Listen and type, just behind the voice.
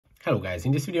Hello guys,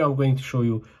 in this video I'm going to show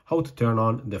you how to turn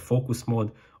on the focus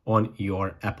mode on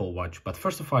your Apple Watch. But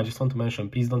first of all, I just want to mention,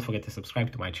 please don't forget to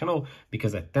subscribe to my channel,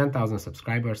 because at 10,000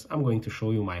 subscribers, I'm going to show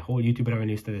you my whole YouTube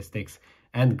revenue statistics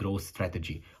and growth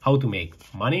strategy, how to make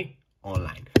money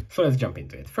online. So let's jump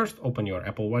into it. First, open your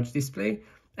Apple Watch display,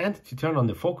 and to turn on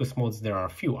the focus modes, there are a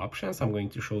few options. I'm going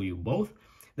to show you both.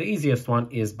 The easiest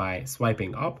one is by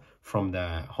swiping up from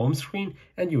the home screen,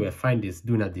 and you will find this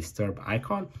Do Not Disturb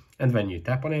icon. And when you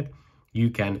tap on it,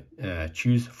 you can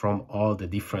choose from all the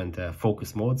different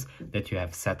focus modes that you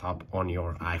have set up on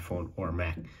your iPhone or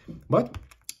Mac. But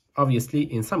obviously,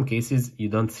 in some cases, you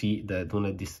don't see the Do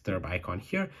Not Disturb icon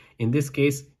here. In this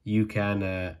case, you can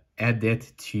add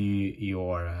it to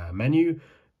your menu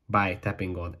by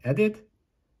tapping on Edit,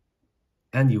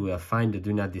 and you will find the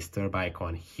Do Not Disturb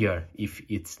icon here if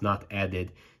it's not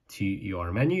added to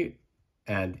your menu,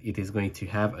 and it is going to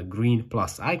have a green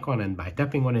plus icon, and by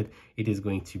tapping on it, it is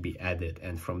going to be added,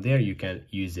 and from there you can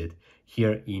use it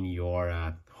here in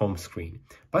your home screen.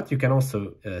 But you can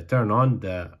also turn on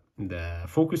the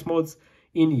focus modes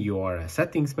in your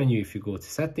settings menu. If you go to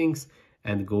settings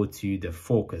and go to the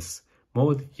focus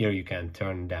mode, here you can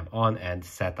turn them on and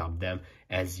set up them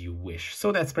as you wish.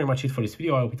 So that's pretty much it for this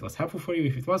video. I hope it was helpful for you.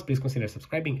 If it was, please consider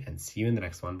subscribing, and see you in the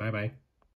next one. Bye bye.